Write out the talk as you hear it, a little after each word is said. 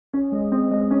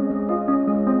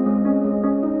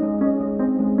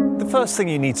First thing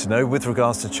you need to know with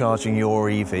regards to charging your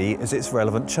EV is its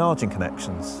relevant charging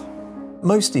connections.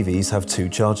 Most EVs have two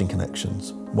charging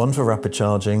connections, one for rapid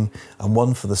charging and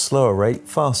one for the slower rate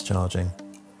fast charging.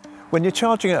 When you're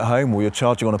charging at home or you're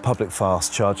charging on a public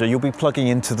fast charger, you'll be plugging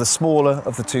into the smaller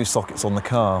of the two sockets on the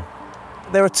car.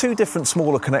 There are two different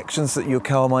smaller connections that your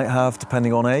car might have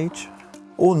depending on age.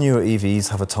 All newer EVs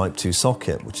have a Type 2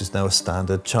 socket, which is now a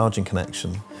standard charging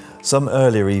connection. Some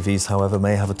earlier EVs, however,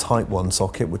 may have a Type 1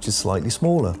 socket, which is slightly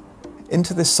smaller.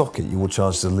 Into this socket you will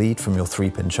charge the lead from your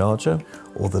 3-pin charger,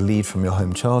 or the lead from your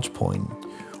home charge point,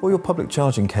 or your public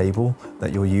charging cable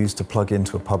that you'll use to plug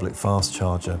into a public fast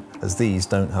charger, as these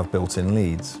don't have built-in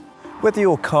leads. Whether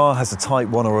your car has a Type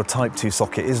 1 or a Type 2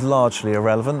 socket is largely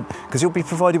irrelevant, because you'll be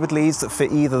provided with leads that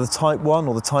fit either the Type 1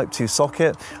 or the Type 2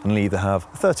 socket, and will either have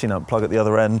a 13-amp plug at the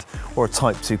other end or a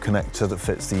Type 2 connector that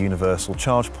fits the universal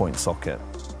charge point socket.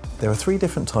 There are 3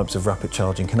 different types of rapid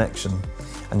charging connection,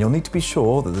 and you'll need to be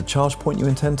sure that the charge point you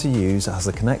intend to use has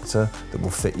a connector that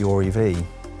will fit your EV.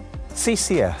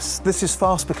 CCS. This is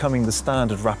fast becoming the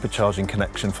standard rapid charging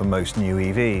connection for most new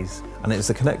EVs. And it is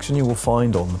the connection you will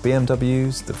find on the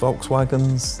BMWs, the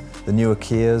Volkswagens, the newer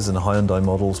Kias and Hyundai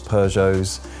models,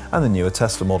 Peugeots, and the newer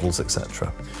Tesla models,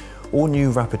 etc. All new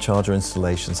rapid charger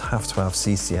installations have to have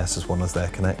CCS as one of their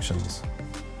connections.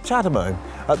 CHAdeMO.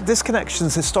 This connection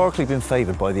has historically been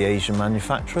favoured by the Asian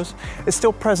manufacturers. It's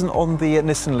still present on the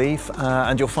Nissan Leaf,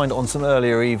 and you'll find it on some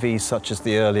earlier EVs such as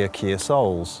the earlier Kia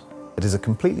Souls. It is a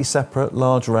completely separate,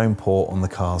 large round port on the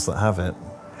cars that have it.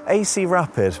 AC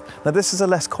Rapid. Now this is a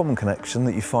less common connection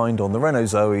that you find on the Renault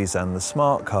Zoes and the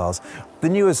smart cars. The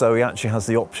newer Zoe actually has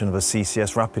the option of a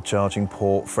CCS rapid charging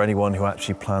port for anyone who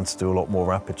actually plans to do a lot more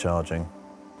rapid charging.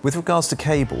 With regards to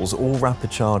cables, all rapid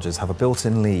chargers have a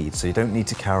built-in lead, so you don't need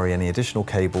to carry any additional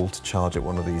cable to charge at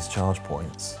one of these charge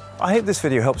points. I hope this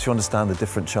video helps you understand the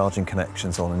different charging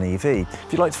connections on an EV. If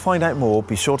you'd like to find out more,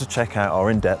 be sure to check out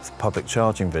our in-depth public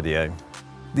charging video.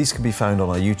 These can be found on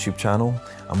our YouTube channel,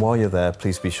 and while you're there,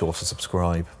 please be sure to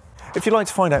subscribe. If you'd like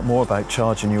to find out more about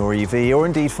charging your EV, or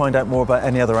indeed find out more about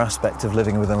any other aspect of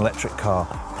living with an electric car,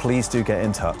 please do get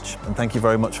in touch. And thank you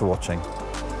very much for watching.